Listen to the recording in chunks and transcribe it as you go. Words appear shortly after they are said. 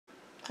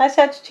Hi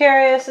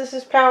Sagittarius, this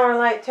is Power and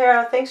Light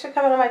Tarot. Thanks for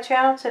coming on my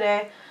channel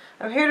today.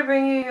 I'm here to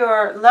bring you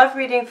your love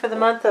reading for the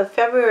month of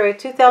February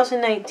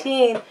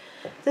 2019.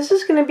 This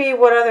is going to be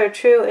what are their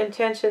true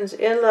intentions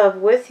in love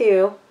with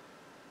you.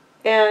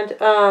 And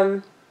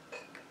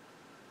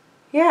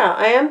yeah,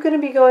 I am going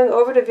to be going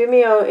over to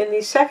Vimeo in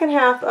the second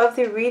half of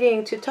the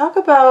reading to talk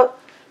about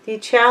the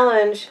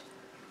challenge,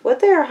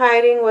 what they are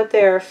hiding, what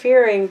they are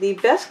fearing, the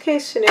best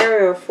case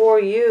scenario for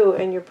you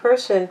and your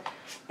person,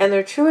 and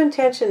their true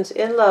intentions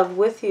in love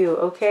with you,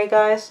 okay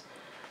guys?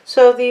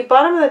 So the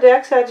bottom of the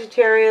deck,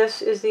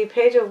 Sagittarius, is the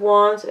Page of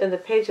Wands and the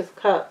Page of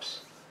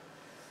Cups.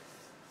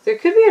 There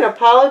could be an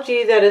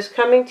apology that is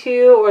coming to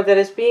you or that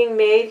is being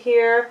made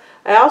here.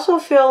 I also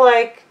feel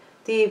like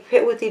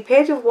with the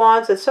Page of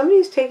Wands that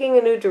somebody's taking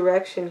a new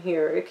direction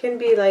here. It can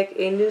be like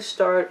a new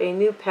start, a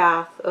new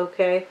path,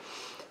 okay?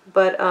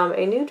 But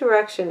a new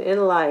direction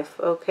in life,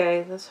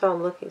 okay? That's how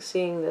I'm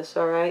seeing this,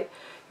 all right?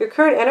 Your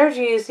current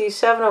energy is the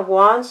Seven of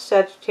Wands,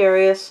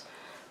 Sagittarius.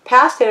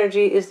 Past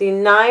energy is the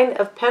Nine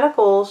of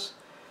Pentacles.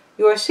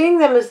 You are seeing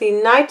them as the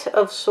Knight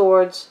of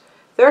Swords.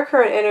 Their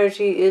current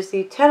energy is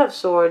the Ten of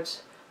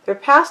Swords. Their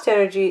past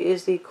energy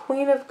is the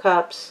Queen of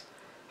Cups.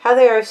 How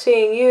they are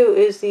seeing you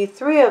is the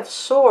Three of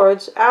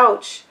Swords,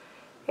 ouch.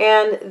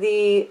 And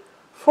the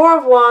Four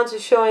of Wands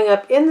is showing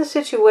up in the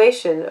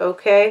situation,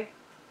 okay?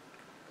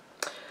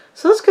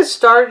 So let's get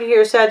started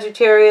here,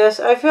 Sagittarius.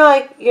 I feel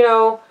like, you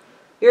know,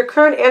 your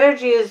current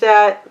energy is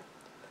that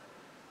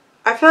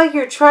I feel like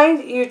you're trying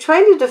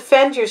to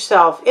defend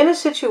yourself in a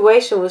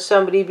situation with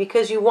somebody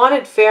because you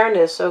wanted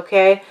fairness,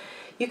 okay?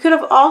 You could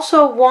have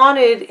also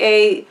wanted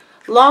a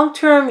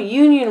long-term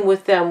union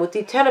with them, with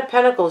the Ten of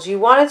Pentacles. You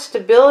wanted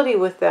stability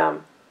with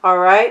them, all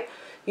right?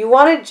 You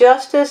wanted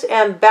justice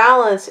and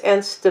balance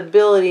and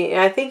stability,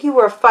 and I think you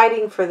were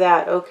fighting for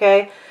that,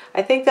 okay?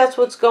 I think that's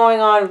what's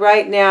going on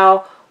right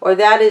now, or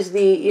that is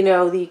the, you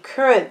know, the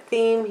current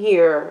theme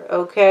here,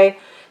 okay?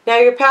 Now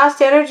your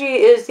past energy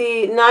is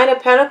the Nine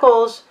of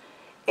Pentacles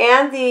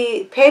and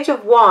the Page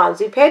of Wands.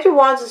 The Page of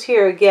Wands is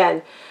here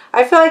again.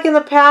 I feel like in the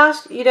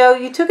past, you know,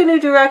 you took a new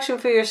direction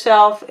for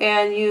yourself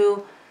and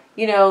you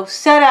know,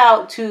 set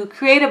out to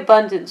create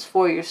abundance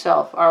for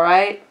yourself, all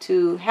right?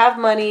 To have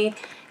money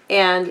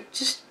and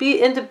just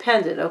be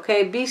independent,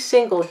 okay? Be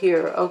single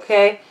here,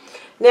 okay?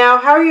 Now,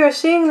 how you're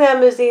seeing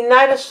them is the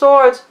Knight of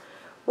Swords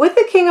with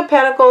the King of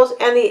Pentacles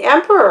and the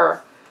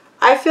Emperor.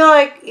 I feel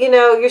like, you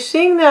know, you're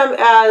seeing them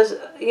as,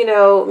 you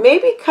know,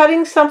 maybe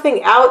cutting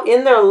something out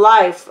in their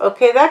life.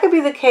 Okay, that could be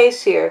the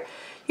case here.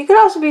 You could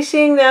also be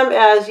seeing them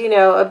as, you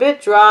know, a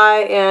bit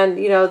dry and,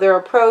 you know, their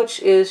approach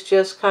is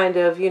just kind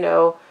of, you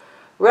know,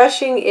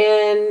 rushing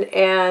in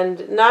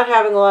and not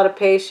having a lot of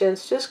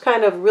patience, just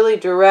kind of really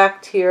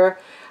direct here.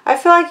 I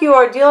feel like you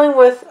are dealing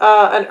with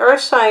an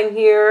earth sign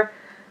here,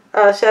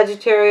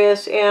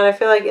 Sagittarius, and I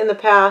feel like in the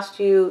past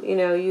you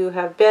know, you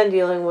have been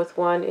dealing with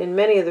one in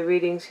many of the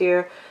readings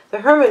here.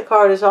 The Hermit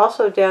card is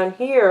also down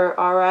here,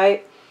 all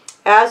right,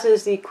 as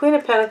is the Queen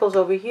of Pentacles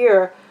over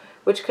here,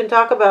 which can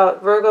talk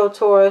about Virgo,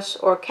 Taurus,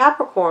 or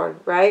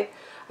Capricorn, right?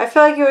 I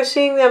feel like you are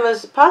seeing them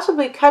as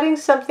possibly cutting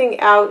something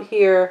out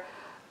here,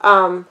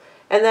 and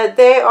that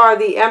they are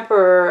the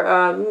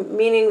Emperor,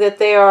 meaning that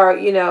they are,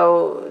 you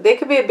know, they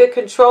could be a bit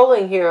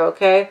controlling here,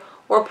 okay?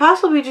 Or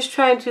possibly just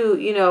trying to,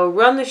 you know,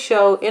 run the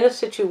show in a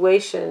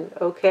situation,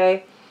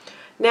 okay?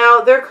 Now,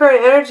 their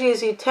current energy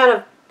is the Ten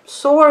of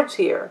Swords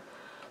here.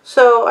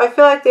 So I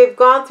feel like they've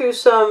gone through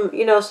some,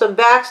 you know, some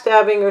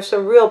backstabbing or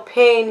some real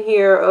pain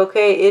here,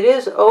 okay? It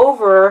is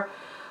over,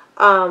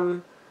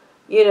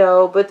 you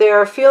know, but they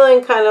are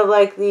feeling kind of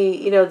like the,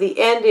 you know,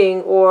 the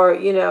ending or,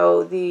 you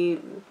know,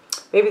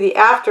 maybe the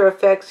after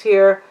effects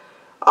here.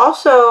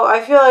 Also,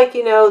 I feel like,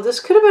 you know, this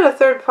could have been a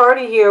third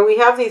party here. We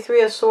have the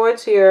Three of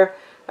Swords here.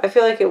 I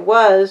feel like it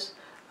was.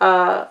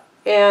 And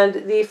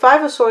the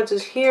Five of Swords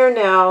is here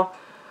now.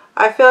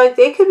 I feel like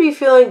they could be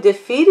feeling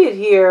defeated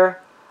here.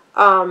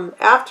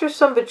 After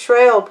some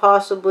betrayal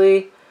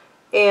possibly,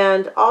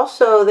 and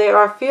also they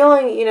are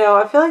feeling, you know,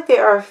 I feel like they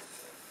are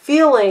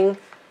feeling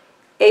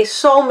a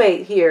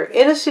soulmate here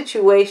in a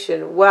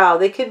situation. Wow,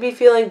 they could be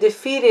feeling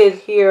defeated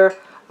here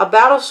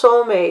about a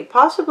soulmate,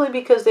 possibly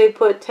because they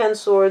put 10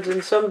 swords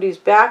in somebody's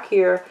back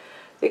here.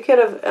 They could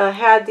have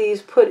had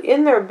these put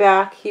in their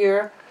back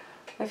here.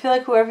 I feel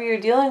like whoever you're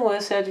dealing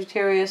with,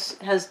 Sagittarius,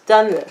 has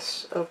done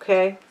this,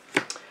 okay?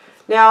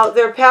 Now,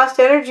 their past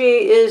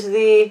energy is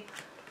the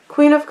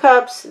Queen of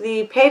Cups,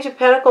 the Page of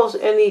Pentacles,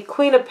 and the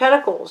Queen of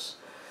Pentacles.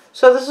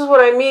 So this is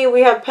what I mean.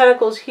 We have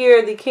Pentacles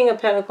here, the King of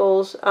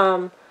Pentacles.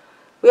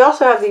 We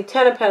also have the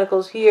Ten of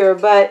Pentacles here,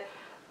 but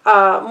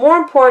more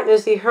important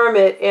is the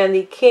Hermit and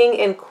the King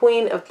and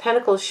Queen of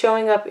Pentacles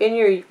showing up in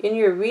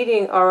your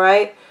reading, all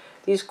right?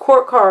 These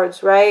court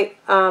cards, right?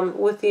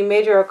 With the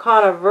Major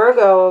Arcana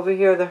Virgo over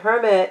here, the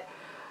Hermit.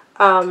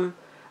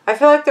 I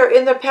feel like they're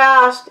in the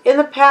past. In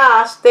the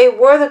past, they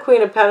were the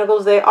Queen of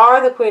Pentacles. They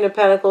are the Queen of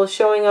Pentacles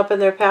showing up in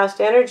their past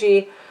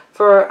energy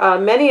for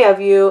many of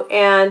you.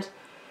 And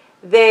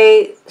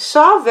they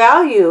saw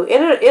value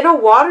in a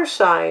water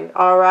sign,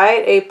 all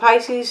right? A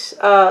Pisces,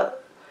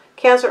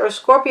 Cancer, or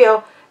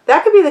Scorpio.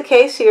 that could be the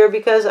case here,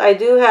 because I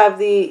do have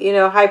the, you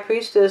know, High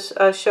Priestess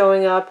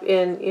showing up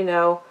in, you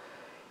know,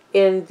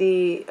 in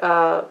the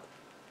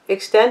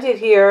extended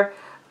here.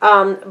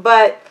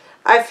 But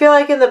I feel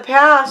like in the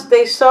past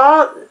they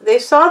saw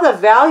the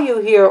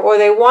value here, or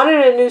they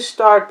wanted a new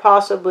start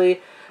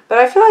possibly. But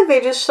I feel like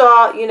they just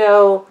saw, you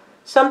know,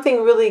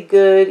 something really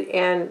good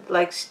and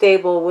like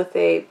stable with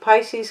a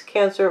Pisces,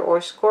 Cancer, or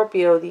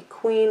Scorpio, the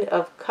Queen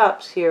of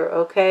Cups here,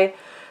 okay?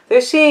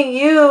 They're seeing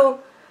you,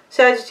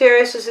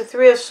 Sagittarius, as the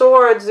Three of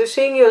Swords. They're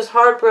seeing you as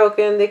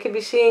heartbroken. They could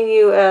be seeing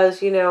you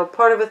as, you know,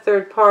 part of a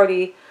third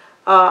party.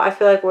 I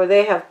feel like where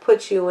they have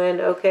put you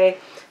in, okay?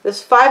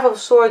 This Five of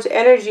Swords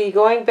energy,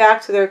 going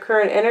back to their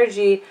current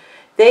energy,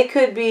 they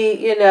could be,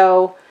 you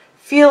know,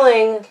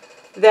 feeling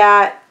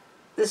that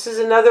this is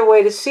another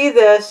way to see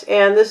this,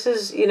 and this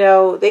is, you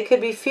know, they could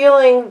be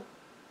feeling,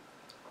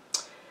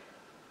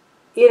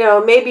 you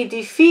know, maybe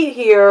defeat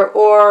here,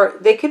 or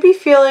they could be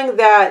feeling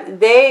that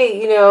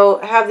they, you know,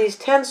 have these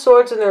 10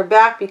 swords in their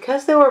back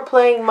because they were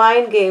playing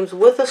mind games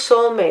with a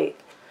soulmate.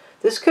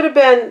 This could have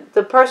been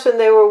the person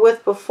they were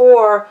with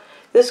before.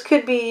 This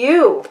could be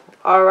you,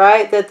 all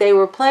right, that they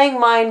were playing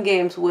mind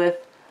games with,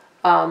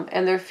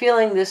 and they're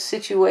feeling this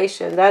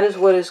situation. That is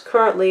what is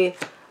currently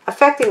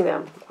affecting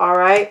them, all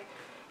right?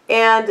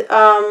 And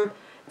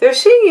they're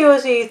seeing you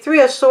as the Three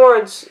of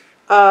Swords,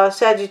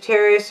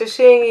 Sagittarius. They're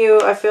seeing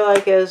you, I feel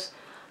like, as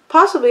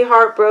possibly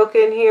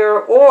heartbroken here,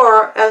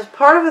 or as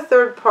part of a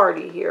third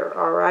party here,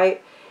 all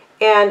right?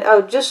 And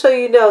just so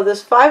you know,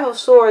 this Five of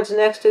Swords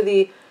next to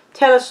the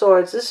Ten of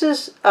Swords, this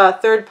is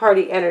third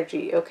party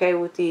energy, okay,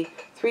 with the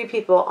three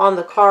people on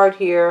the card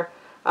here.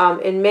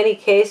 In many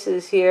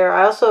cases here,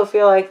 I also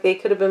feel like they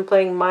could have been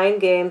playing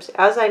mind games,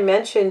 as I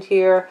mentioned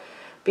here,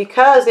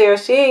 because they are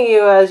seeing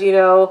you as, you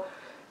know,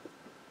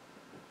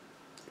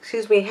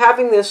 excuse me,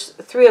 having this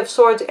Three of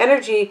Swords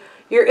energy.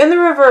 You're in the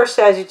reverse,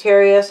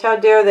 Sagittarius. How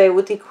dare they?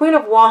 With the Queen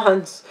of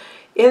Wands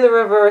in the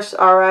reverse,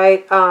 all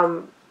right?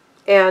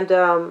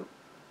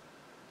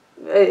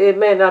 It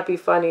may not be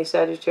funny,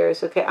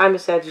 Sagittarius. Okay, I'm a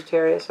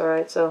Sagittarius, all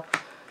right? So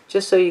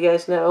just so you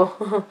guys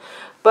know.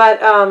 But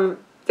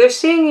they're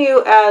seeing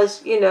you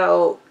as, you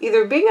know,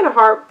 either being in a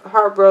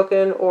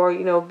heartbroken, or,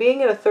 you know,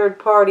 being in a third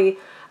party.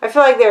 I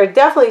feel like they're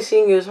definitely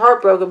seeing you as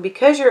heartbroken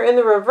because you're in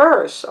the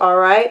reverse, all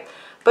right?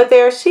 But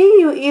they are seeing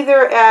you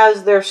either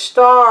as their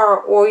star,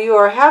 or you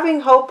are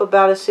having hope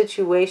about a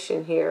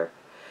situation here.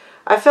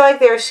 I feel like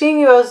they're seeing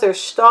you as their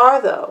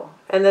star, though,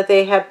 and that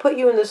they have put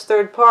you in this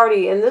third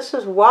party, and this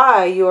is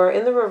why you are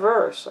in the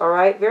reverse, all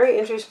right? Very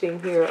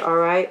interesting here, all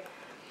right?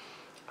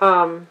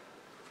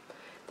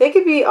 They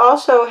could be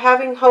also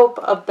having hope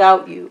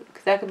about you.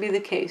 That could be the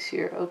case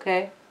here,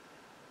 okay?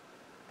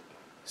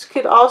 This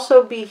could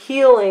also be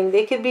healing.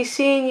 They could be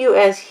seeing you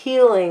as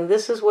healing.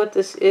 This is what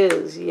this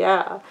is,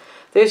 yeah.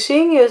 They're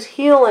seeing you as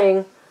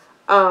healing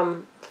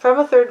from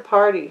a third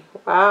party.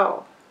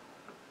 Wow.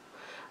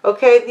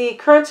 Okay, the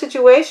current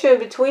situation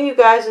between you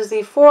guys is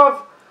the Four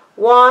of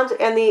Wands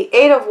and the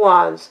Eight of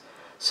Wands.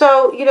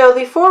 So, you know,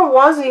 the Four of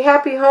Wands, the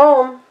happy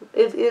home,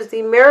 is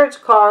the marriage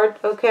card,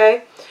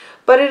 okay?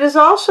 But it is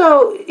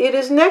also, it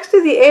is next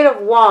to the Eight of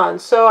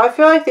Wands. So I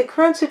feel like the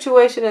current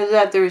situation is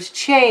that there is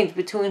change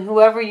between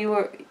whoever you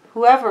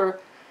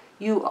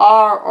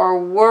are or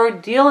were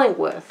dealing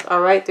with,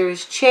 all right? There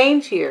is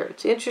change here.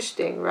 It's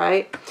interesting,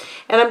 right?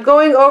 And I'm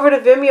going over to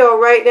Vimeo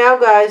right now,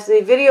 guys.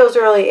 The videos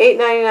are only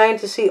 $8.99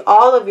 to see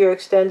all of your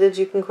extendeds.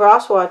 You can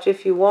cross-watch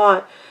if you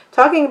want.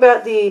 Talking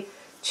about the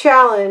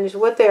challenge,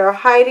 what they are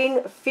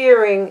hiding,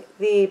 fearing,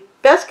 the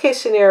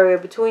best-case scenario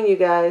between you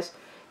guys,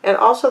 and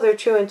also their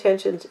true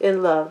intentions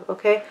in love,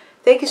 okay?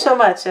 Thank you so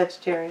much,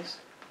 Sagittarius.